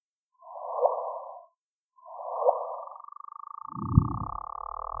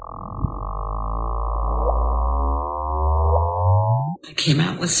came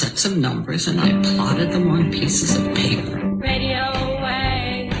out with sets of numbers, and I plotted them on pieces of paper. Radio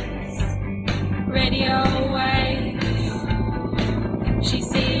waves. She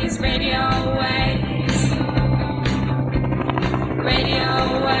sees radio waves.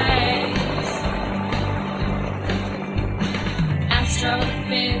 Radio waves.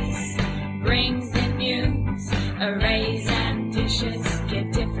 Astrophiz brings the news. Arrays and dishes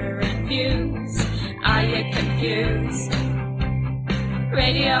give different views. Are you confused?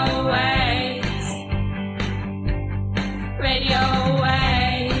 Radio waves. Radio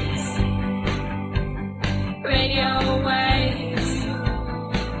waves. Radio waves.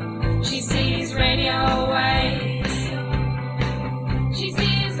 She sees radio waves. She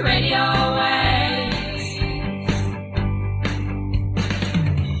sees radio waves.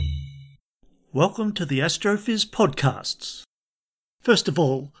 Welcome to the Astrophiz podcasts. First of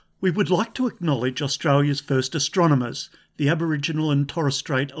all, we would like to acknowledge Australia's first astronomers, the Aboriginal and Torres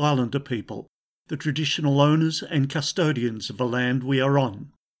Strait Islander people, the traditional owners and custodians of the land we are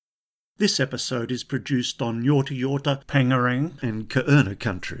on. This episode is produced on Yorta Yorta, Pangarang and Kaurna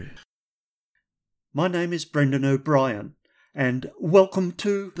country. My name is Brendan O'Brien, and welcome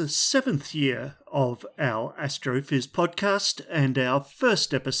to the 7th year of our Astrophiz podcast and our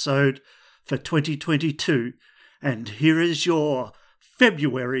first episode for 2022. And here is your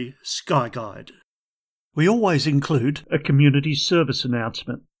February Sky Guide. We always include a community service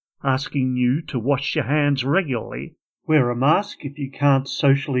announcement asking you to wash your hands regularly, wear a mask if you can't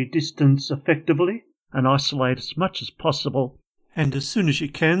socially distance effectively, and isolate as much as possible, and as soon as you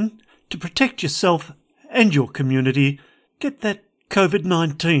can, to protect yourself and your community, get that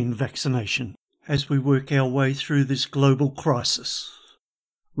COVID-19 vaccination as we work our way through this global crisis.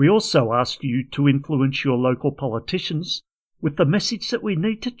 We also ask you to influence your local politicians with the message that we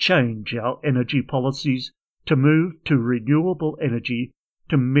need to change our energy policies to move to renewable energy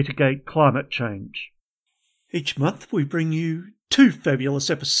to mitigate climate change. Each month we bring you 2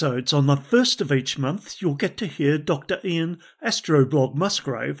 fabulous episodes. On the first of each month you'll get to hear Dr. Ian Astroblog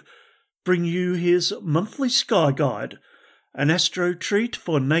Musgrave bring you his monthly Sky Guide, an astro treat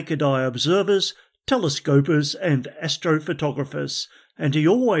for naked eye observers, telescopers and astrophotographers, and he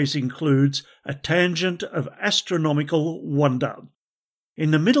always includes a tangent of astronomical wonder. In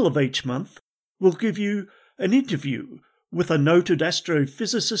the middle of each month, we'll give you an interview with a noted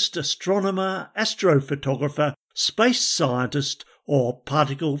astrophysicist, astronomer, astrophotographer, space scientist, or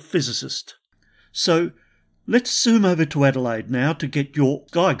particle physicist. So, let's zoom over to Adelaide now to get your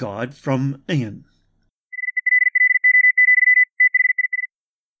Sky Guide from Ian.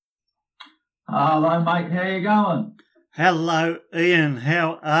 Hello, mate. How you going? Hello, Ian.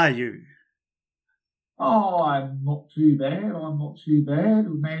 How are you? Oh, I'm not too bad.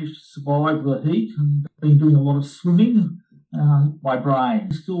 We've managed to survive the heat and been doing a lot of swimming. My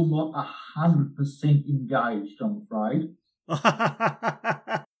brain's still not 100% engaged, I'm afraid.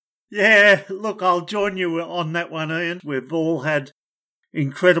 Yeah, look, I'll join you on that one, Ian. We've all had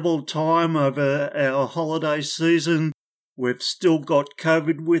incredible time over our holiday season. We've still got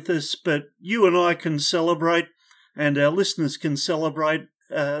COVID with us, but you and I can celebrate, and our listeners can celebrate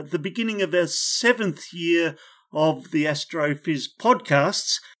the beginning of our 7th year of the Astrophiz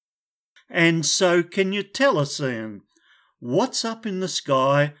podcasts. And so can you tell us, Ian, what's up in the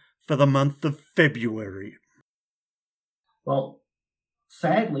sky for the month of February? Well,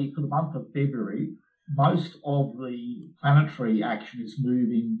 sadly, for the month of February, most of the planetary action is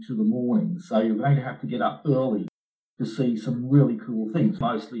moving to the morning. So you're going to have to get up early to see some really cool things,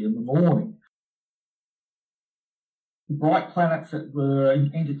 mostly in the morning. The bright planets that were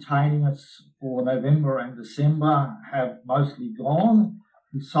entertaining us for November and December have mostly gone.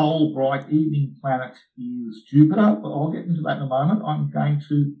 The sole bright evening planet is Jupiter, but I'll get into that in a moment. I'm going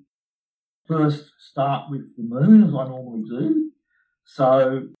to first start with the moon, as I normally do.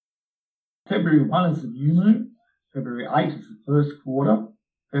 So February 1 is the new moon, February 8 is the first quarter,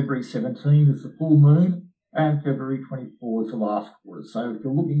 February 17 is the full moon, and February 24 is the last quarter. So if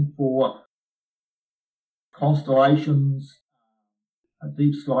you're looking for constellations,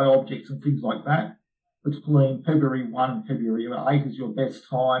 deep sky objects and things like that, between February 1 and February 8 is your best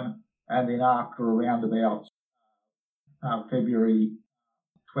time, and then after around about February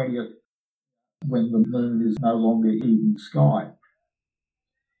 20th, when the moon is no longer evening sky.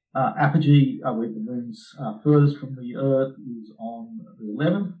 Apogee, where the moon's furthest from the Earth, is on the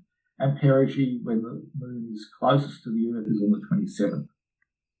 11th, and perigee, when the moon is closest to the Earth, is on the 27th.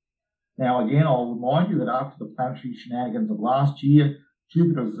 Now again, I'll remind you that after the planetary shenanigans of last year,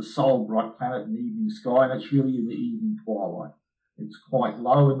 Jupiter is the sole bright planet in the evening sky, and it's really in the evening twilight. It's quite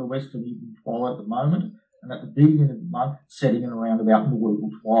low in the western evening twilight at the moment, and at the beginning of the month, setting in around about nautical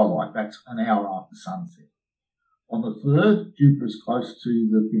twilight. That's an hour after sunset. On the 3rd, Jupiter is close to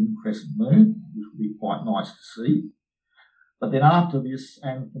the thin crescent moon, which will be quite nice to see. But then after this,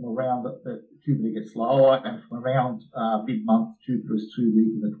 and from around Jupiter gets lower, and from around mid-month, Jupiter is too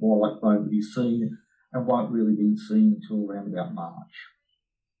deep in the twilight zone to be seen and won't really be seen until around about March.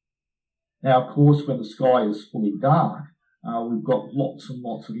 Now, of course, when the sky is fully dark, we've got lots and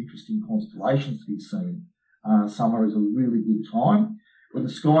lots of interesting constellations to be seen. Summer is a really good time. When the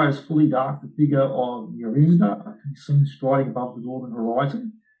sky is fully dark, the figure of Nereida can be seen striding above the northern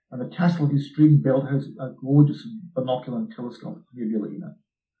horizon, and the tassel of his string belt has a gorgeous binocular and telescopic nebula in it.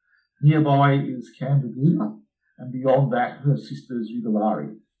 Nearby is Candidae, and beyond that, her sisters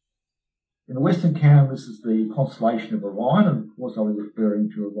Eugaleae. In the Western Canon, this is the constellation of Orion, and of course I was referring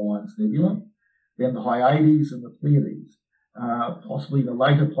to Orion's nebula. Then the Hyades and the Pleiades. Possibly in a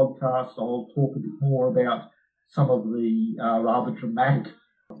later podcast, I'll talk a bit more about some of the rather dramatic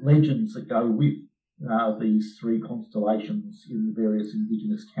legends that go with these three constellations in the various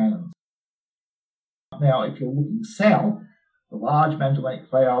indigenous canons. Now, if you're looking south, the large Magellanic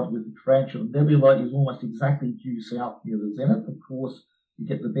Cloud with the Tarantula Nebula is almost exactly due south near the zenith. Of course, you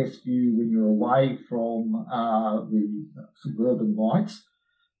get the best view when you're away from the suburban lights,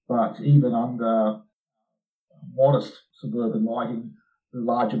 but even under modest suburban lighting, the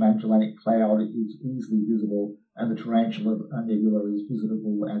larger Magellanic Cloud is easily visible, and the Tarantula Nebula is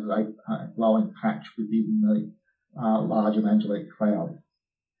visible as a glowing patch within the larger Magellanic Cloud.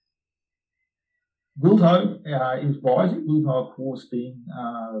 Wilto is rising, Wilto of course being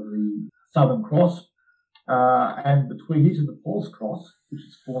the Southern Cross, and between it and the False Cross, which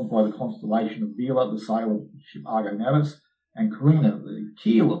is formed by the constellation of Vela, the sail of the ship Argo-Navis, and Carina, the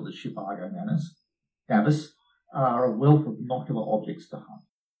keel of the ship Argo-Navis, are a wealth of binocular objects to hunt.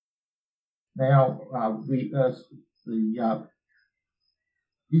 Now, the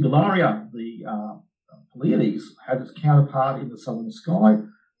Eugaleae, the Pleiades, has its counterpart in the southern sky,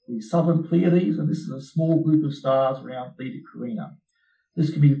 the southern Pleiades, and this is a small group of stars around Theta Carina. This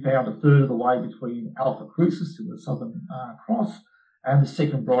can be found a third of the way between Alpha Crucis in the Southern Cross and the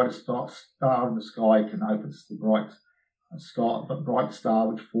second brightest star in the sky, Canopus, the bright star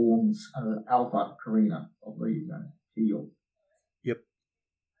which forms Alpha Carina of the keel. Yep.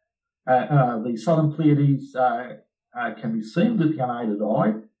 The Southern Pleiades can be seen with the unaided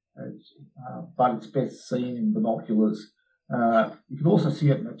eye, but it's best seen in binoculars. You can also see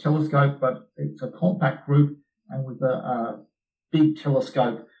it in a telescope, but it's a compact group, and with a big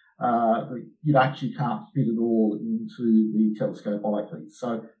telescope, you actually can't fit it all into the telescope eyepiece.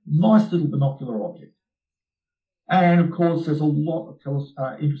 So, nice little binocular object. And of course, there's a lot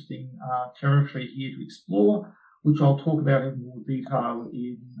of interesting territory here to explore, which I'll talk about in more detail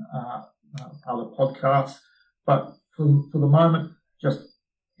in other podcasts. But for the moment, just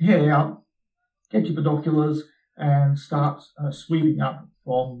head out, get your binoculars, and start sweeping up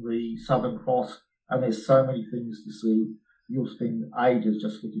from the Southern Cross. And there's so many things to see. You'll spend ages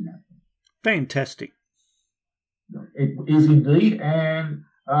just looking at them. Fantastic. It is indeed. And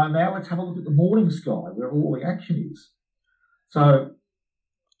now let's have a look at the morning sky, where all the action is. So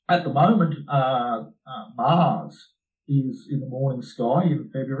at the moment, Mars is in the morning sky in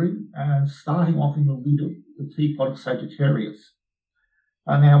February, and starting off in the lid of the teapot of Sagittarius.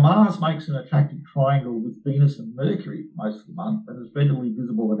 Now, Mars makes an attractive triangle with Venus and Mercury for most of the month, and is readily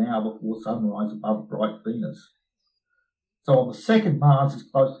visible an hour before sunrise above bright Venus. So on the 2nd, Mars is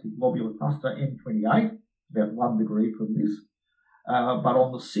close to the globular cluster M28, about 1 degree from this. But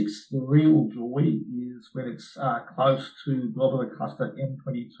on the 6th, the real joy is when it's close to globular cluster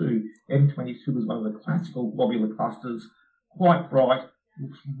M22. M22 is one of the classical globular clusters, quite bright,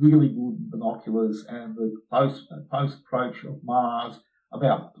 looks really good in binoculars, and the close approach of Mars,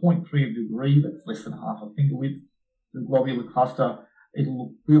 about 0.3 of a degree, that's less than half a finger width, the globular cluster. It'll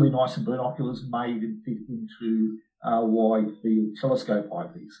look really nice in binoculars and may even fit into wide field telescope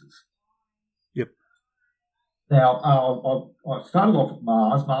eyepieces. Yep. Now, I started off with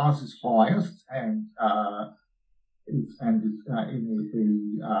Mars. Mars is highest and is in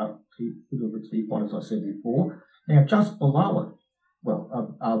the teapot, as I said before. Now, just below it,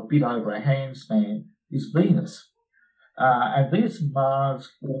 well, a bit over a handspan, is Venus. And Venus and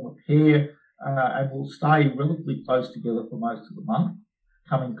Mars form a pair and will stay relatively close together for most of the month,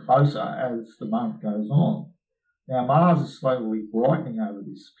 coming closer as the month goes on. Now, Mars is slowly brightening over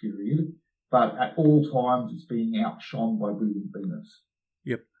this period, but at all times it's being outshone by brilliant Venus.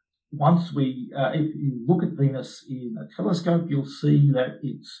 Yep. Once if you look at Venus in a telescope, you'll see that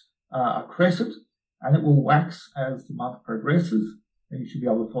it's a crescent, and it will wax as the month progresses. and you should be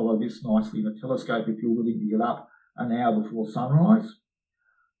able to follow this nicely in a telescope if you're willing to get up an hour before sunrise.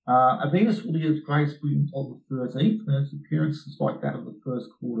 Venus will be its greatest brilliance on the 13th, and its appearance is like that of the first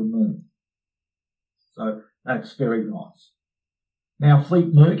quarter moon. So that's very nice. Now,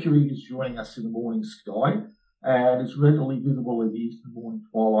 Fleet Mercury is joining us in the morning sky, and it's readily visible in the eastern morning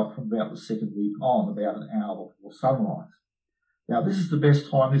twilight from about the second week on, about an hour before sunrise. Now, this is the best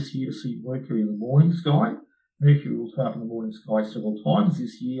time this year to see Mercury in the morning sky. Mercury will turn up in the morning sky several times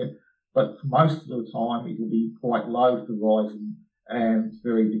this year, but for most of the time it will be quite low to the horizon and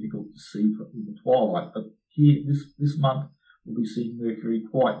very difficult to see in the twilight. But here, this month, we'll be seeing Mercury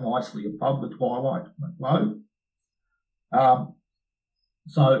quite nicely above the twilight glow.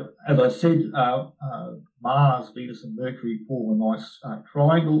 So, as I said, Mars, Venus and Mercury form a nice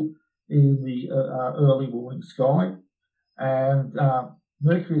triangle in the early morning sky. And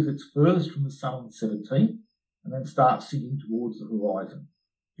Mercury is its furthest from the Sun on the 17th and then starts sinking towards the horizon.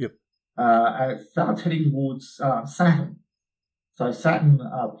 Yep. And it starts heading towards Saturn. So Saturn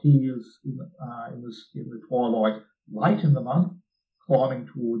appears in the twilight late in the month, climbing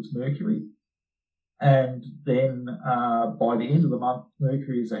towards Mercury. And then by the end of the month,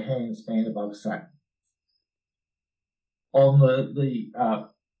 Mercury is a handspan above Saturn. On the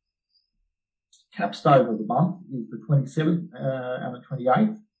capstone of the month is the 27th and the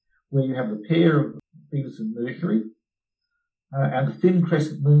 28th, where you have the pair of Venus and Mercury. And the thin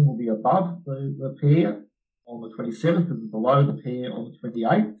crescent moon will be above the pair on the 27th and below the pair on the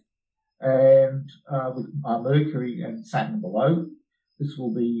 28th. And with Mercury and Saturn below, this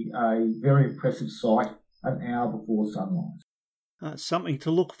will be a very impressive sight an hour before sunrise. Something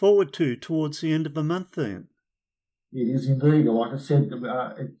to look forward to towards the end of the month then. It is indeed. Like I said,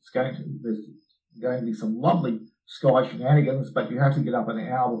 there's going to be some lovely sky shenanigans, but you have to get up an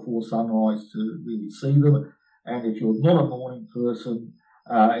hour before sunrise to really see them. And if you're not a morning person,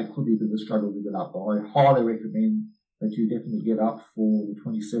 it could be a bit of a struggle to get up. I highly recommend that you definitely get up for the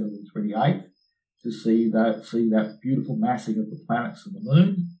 27th and 28th to see that beautiful massing of the planets and the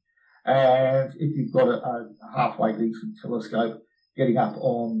moon. And if you've got a halfway decent telescope, getting up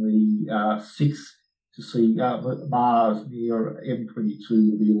on the 6th to see Mars near M22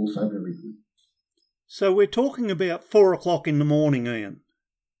 will be also very good. So we're talking about 4 o'clock in the morning, Ian.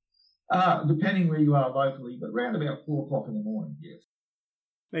 Depending where you are locally, but around about 4 o'clock in the morning, yes.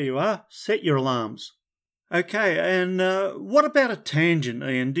 There you are. Set your alarms. Okay, and what about a tangent,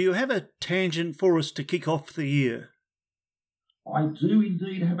 Ian? Do you have a tangent for us to kick off the year? I do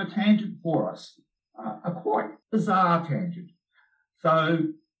indeed have a tangent for us, a quite bizarre tangent.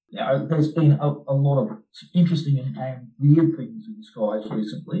 So, there's been a lot of interesting and weird things in the skies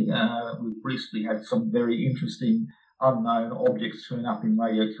recently. We've recently had some very interesting unknown objects turn up in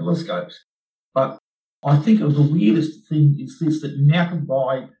radio telescopes. But I think the weirdest thing is this, that you now can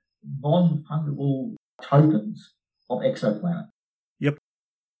buy non-fungible tokens of exoplanets. Yep.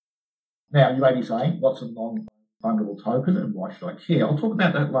 Now, you may be saying, what's a non-fungible token and why should I care? I'll talk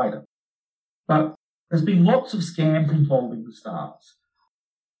about that later. But there's been lots of scams involving the stars.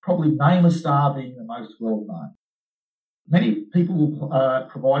 Probably Name a Star being the most well-known. Many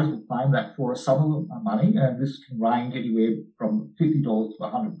providers will claim that for a sum of money, and this can range anywhere from $50 to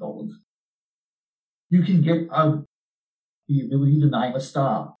 $100, you can get the ability to name a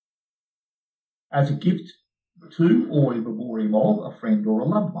star as a gift to or in memoriam of a friend or a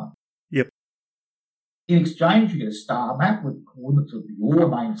loved one. Yep. In exchange, you get a star map with coordinates of your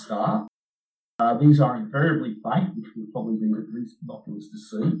named star. These are invariably faint, which will probably be at least innocuous to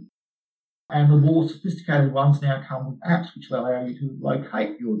see. And the more sophisticated ones now come with apps which allow you to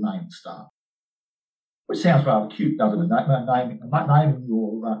locate your named star. Which sounds rather cute, doesn't it? Naming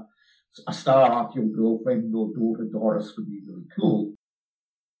your a star after your girlfriend or daughter Doris would be really cool.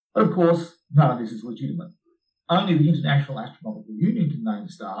 But of course, none of this is legitimate. Only the International Astronomical Union can name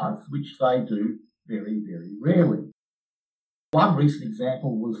stars, which they do very, very rarely. One recent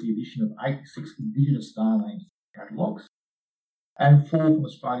example was the addition of 86 Indigenous star names to catalogues and 4 from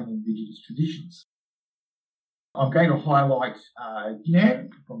Australian Indigenous traditions. I'm going to highlight Ginan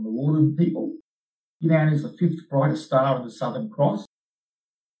from the Wardern people. Ginan is the 5th brightest star in the Southern Cross,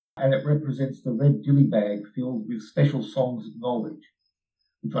 and it represents the red dilly bag filled with special songs of knowledge,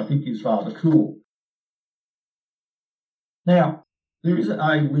 which I think is rather cool. Now, there is a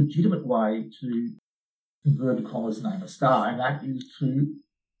legitimate way to inverted commas name a star, and that is to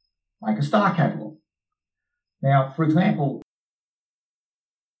make a star catalogue. Now, for example,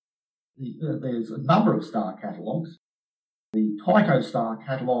 there's a number of star catalogues. The Tycho star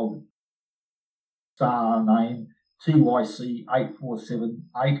catalogue star name TYC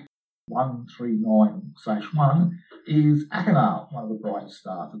 8478 139/1 is Achernar, one of the brightest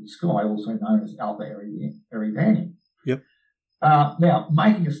stars of the sky, also known as Alpha Eridani. Yep. Now,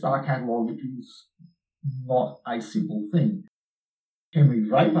 making a star catalogue is not a simple thing. Henry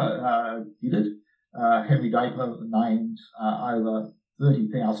Draper did it. Henry Draper named over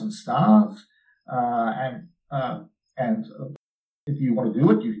 30,000 stars, and if you want to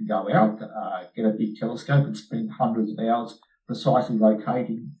do it, you can go out, get a big telescope and spend hundreds of hours precisely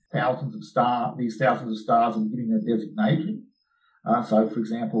locating these thousands of stars and giving a designation. So, for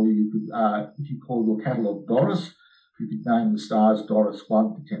example, you could, if you call your catalogue Doris, you could name the stars Doris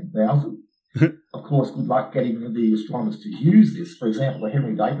 1 to 10,000. Of course, good luck getting the astronomers to use this. For example, the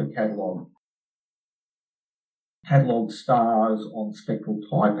Henry Draper catalogue stars on spectral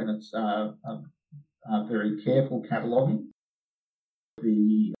type, and it's very careful cataloguing.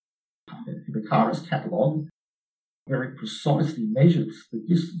 The Hipparchus catalogue very precisely measures the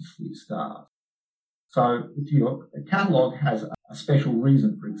distance for these stars. So if your catalogue has a special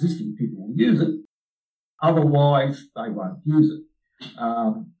reason for existing, people will use it. Otherwise, they won't use it.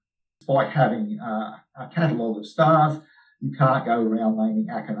 Despite having a catalogue of stars, you can't go around naming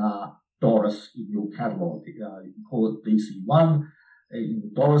Achernar Doris in your catalogue. You can call it DC1 in the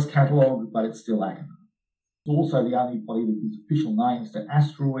Doris catalogue, but it's still Achernar. It's also the only body that gives official names to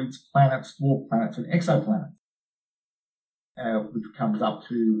asteroids, planets, dwarf planets, and exoplanets, which comes up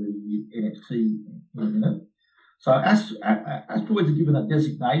to the NFT in a minute. So asteroids are given a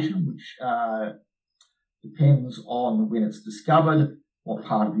designation which depends on when it's discovered, what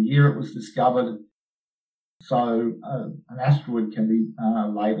part of the year it was discovered. So an asteroid can be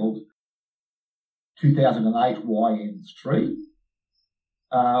labelled 2008 YN3.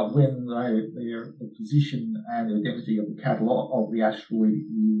 When the position and the identity of the catalogue of the asteroid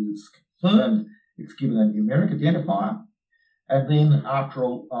is confirmed, it's given a numeric identifier. And then after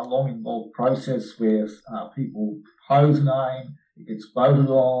a long involved process where people propose a name, it gets voted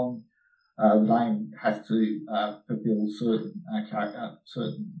on, the name has to fulfill certain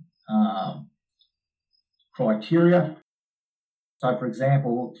criteria. So, for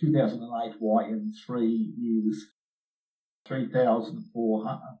example, 2008 YN3 is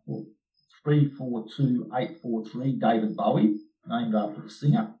 342843 David Bowie, named after the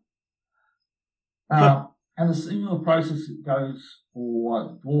singer. And a similar process goes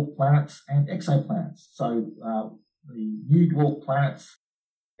for dwarf planets and exoplanets. So the new dwarf planets,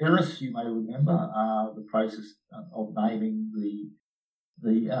 Eris, you may remember, the process of naming the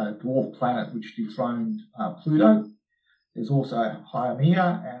dwarf planet which dethroned Pluto. There's also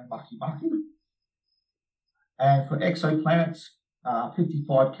Haumea and Makemake. And for exoplanets,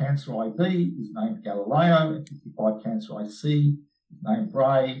 55 Canceri B is named Galileo, and 55 Canceri C is named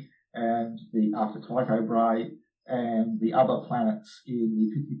Bray, and after Tycho Brahe, and the other planets in the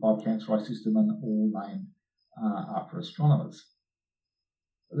 55 Canceri system are all named after astronomers.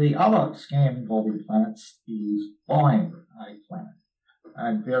 The other scam involving planets is buying a planet,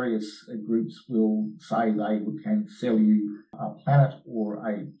 and various groups will say they can sell you a planet or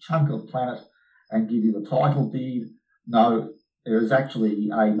a chunk of planet and give you the title deed. No, there is actually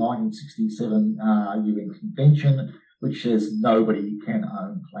a 1967 UN convention which says nobody can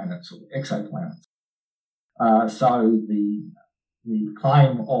own planets or exoplanets. So the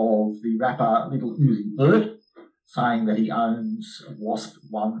claim of the rapper Little Uzi Vert saying that he owns WASP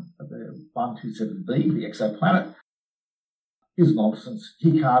 127b, the exoplanet, is nonsense.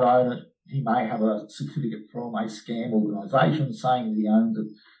 He can't own it. He may have a certificate from a scam organisation saying that he owns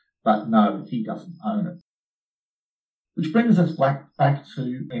it, but no, he doesn't own it. Which brings us back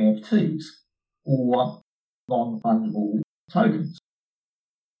to NFTs, or non-fungible tokens.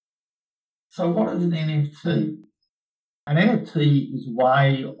 So what is an NFT? An NFT is a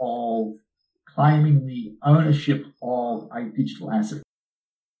way of claiming the ownership of a digital asset.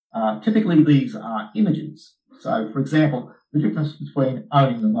 Typically, these are images. So, for example, the difference between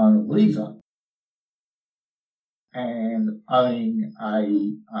owning the Mona Lisa and owning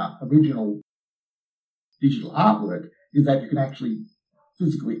a original digital artwork is that you can actually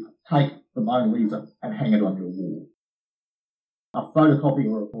physically take the Mona Lisa and hang it on your wall. A photocopy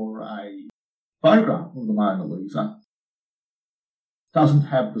or a photograph of the Mona Lisa doesn't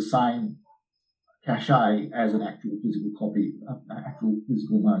have the same cachet as an actual physical copy, an actual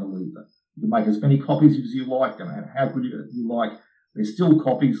physical Mona Lisa. You can make as many copies as you like, no matter how good you like. They're still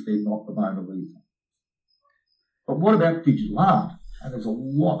copies, they're not the Mona Lisa. But what about digital art? And there's a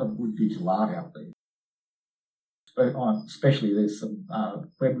lot of good digital art out there. Especially there's some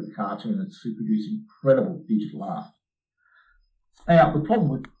web cartoonists who produce incredible digital art. Now, the problem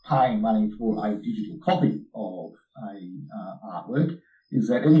with paying money for a digital copy of a artwork is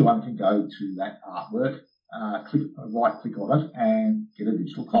that anyone can go to that artwork, right-click on it, and get a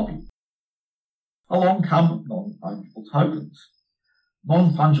digital copy. Along come non-fungible tokens.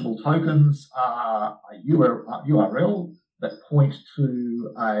 Non-fungible tokens are a URL that point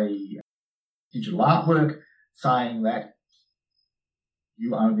to a digital artwork saying that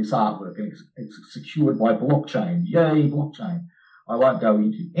you own this artwork and it's secured by blockchain. Yay, blockchain. I won't go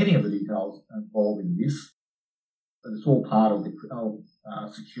into any of the details involving this, but it's all part of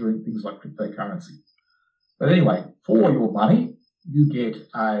securing things like cryptocurrency. But anyway, for your money, you get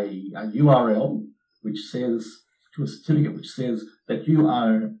a URL which says, to a certificate which says that you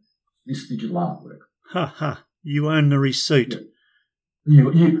own this digital artwork. Ha ha! You own the receipt.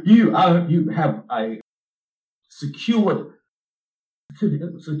 You have a secured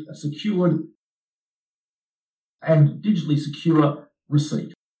certificate, a secured and digitally secure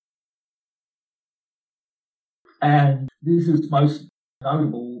receipt. And this is most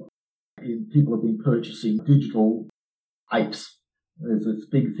notable in people have been purchasing digital apes. There's this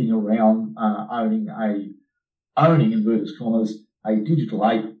big thing around owning inverted commas, a digital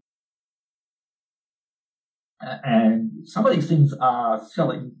ape. And some of these things are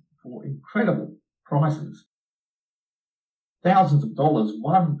selling for incredible prices. Thousands of dollars.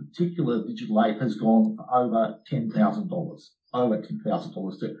 One particular digital ape has gone for over $10,000. Over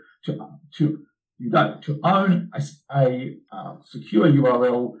 $10,000 to own a secure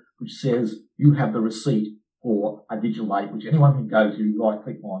URL which says you have the receipt for a digital ape, which anyone can go to,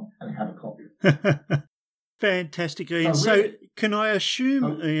 right-click on, and have a copy. Fantastic, Ian. So can I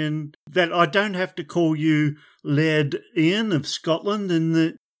assume, Ian, that I don't have to call you Laird Ian of Scotland, and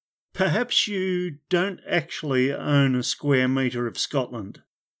that perhaps you don't actually own a square metre of Scotland?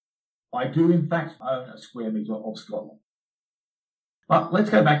 I do, in fact, own a square metre of Scotland. But let's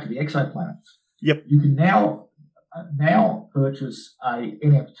go back to the exoplanets. Yep. You can now purchase a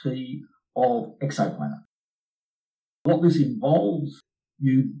NFT of exoplanet. What this involves,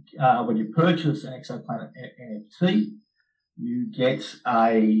 when you purchase an exoplanet NFT, you get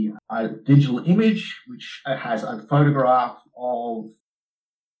a digital image which has a photograph of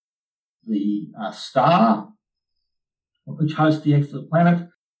the star which hosts the exoplanet,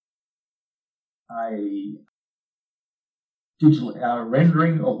 a digital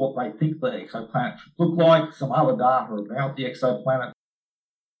rendering of what they think the exoplanet should look like, some other data about the exoplanet,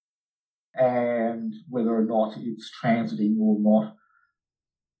 and whether or not it's transiting or not.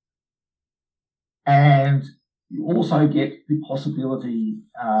 And you also get the possibility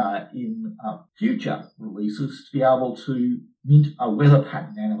in future releases to be able to mint a weather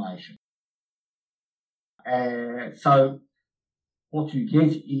pattern animation. So what you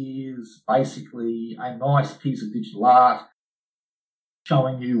get is basically a nice piece of digital art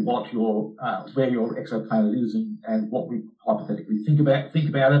showing you what where your exoplanet is and what we hypothetically think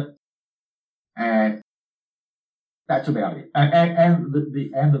about it. And that's about it. And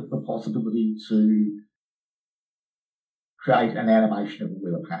the possibility to create an animation of a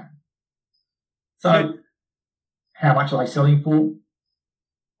weather pattern. So, how much are they selling for?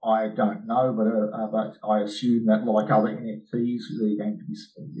 I don't know, but I assume that, like other NFTs, you're going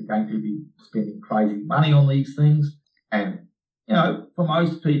to be spending crazy money on these things. And for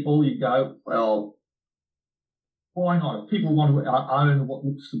most people, you go, well, why not? If people want to own what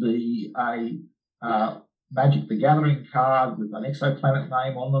looks to be a Magic the Gathering card with an exoplanet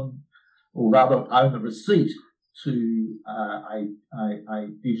name on them, or rather own the receipt to a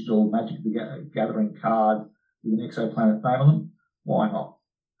digital Magic the Gathering card with an exoplanet name on them, why not?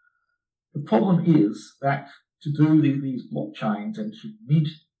 The problem is that to do these blockchains and to mint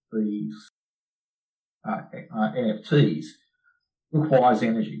these NFTs requires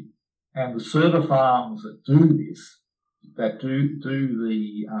energy. And the server farms that do this, that do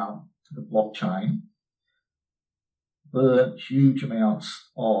the blockchain, burn huge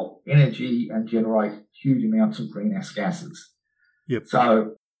amounts of energy and generate huge amounts of greenhouse gases. Yep.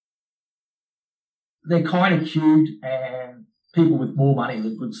 So they're kind of cute, and people with more money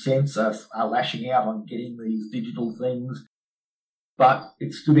than good sense are lashing out on getting these digital things, but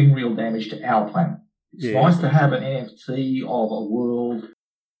it's doing real damage to our planet. It's nice to have an NFT of a world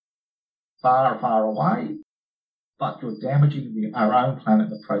far, far away, but you're damaging our own planet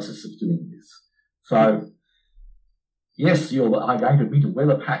in the process of doing this. So, yes, you are going to mint a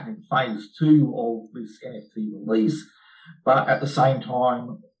weather pattern in phase 2 of this NFT release, but at the same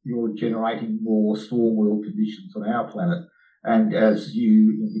time, you're generating more storm world conditions on our planet. And as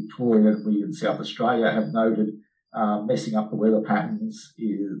you in Victoria and we in South Australia have noted, messing up the weather patterns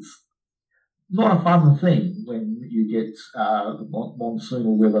is not a fun thing when you get the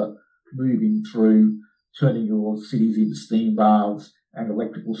monsoonal weather moving through, turning your cities into steam baths and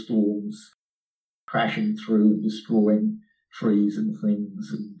electrical storms crashing through and destroying trees and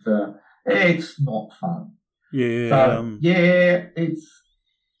things, and it's not fun. Yeah. So, it's,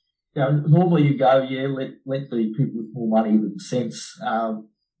 normally you go, let the people with more money than sense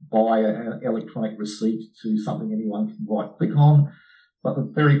buy an electronic receipt to something anyone can right-click on. But the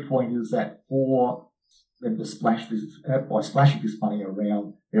very point is that for them to splash this, by splashing this money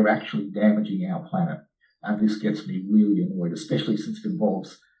around, they're actually damaging our planet. And this gets me really annoyed, especially since it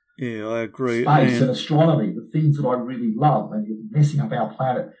involves I agree. Space and astronomy, the things that I really love, and you're messing up our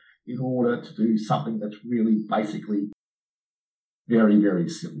planet in order to do something that's really basically very, very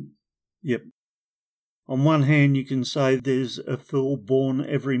silly. Yep. On one hand, you can say there's a fool born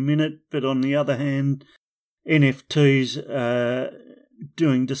every minute, but on the other hand, NFTs are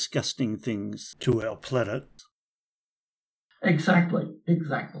doing disgusting things to our planet. Exactly.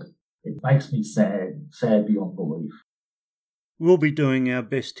 It makes me sad beyond belief. We'll be doing our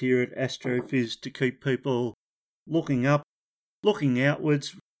best here at Astrophys to keep people looking up, looking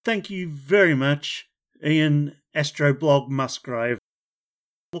outwards. Thank you very much, Ian Astroblog Musgrave.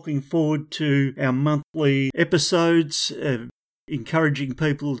 Looking forward to our monthly episodes, encouraging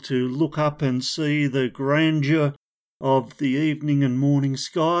people to look up and see the grandeur of the evening and morning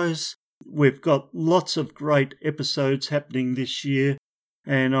skies. We've got lots of great episodes happening this year,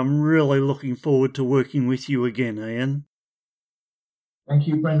 and I'm really looking forward to working with you again, Ian. Thank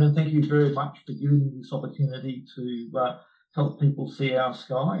you, Brendan. Thank you very much for giving me this opportunity to help people see our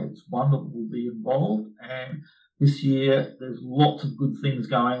sky. It's wonderful to be involved, and this year there's lots of good things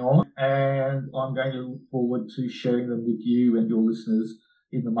going on, and I'm going to look forward to sharing them with you and your listeners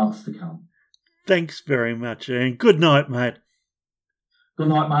in the months to come. Thanks very much, Ian. Good night, mate. Good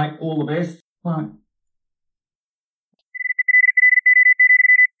night, mate. All the best. Bye.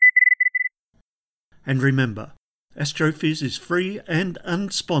 And remember, Astrophys is free and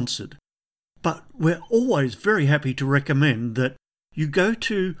unsponsored, but we're always very happy to recommend that you go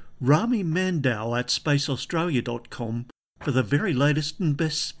to Rami Mandow at spaceaustralia.com for the very latest and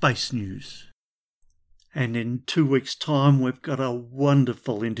best space news. And in 2 weeks' time, we've got a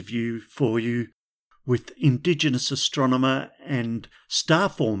wonderful interview for you with Indigenous astronomer and star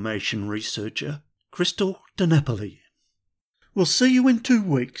formation researcher Crystal DiNapoli. We'll see you in 2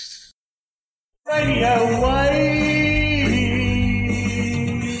 weeks. Radio Wave!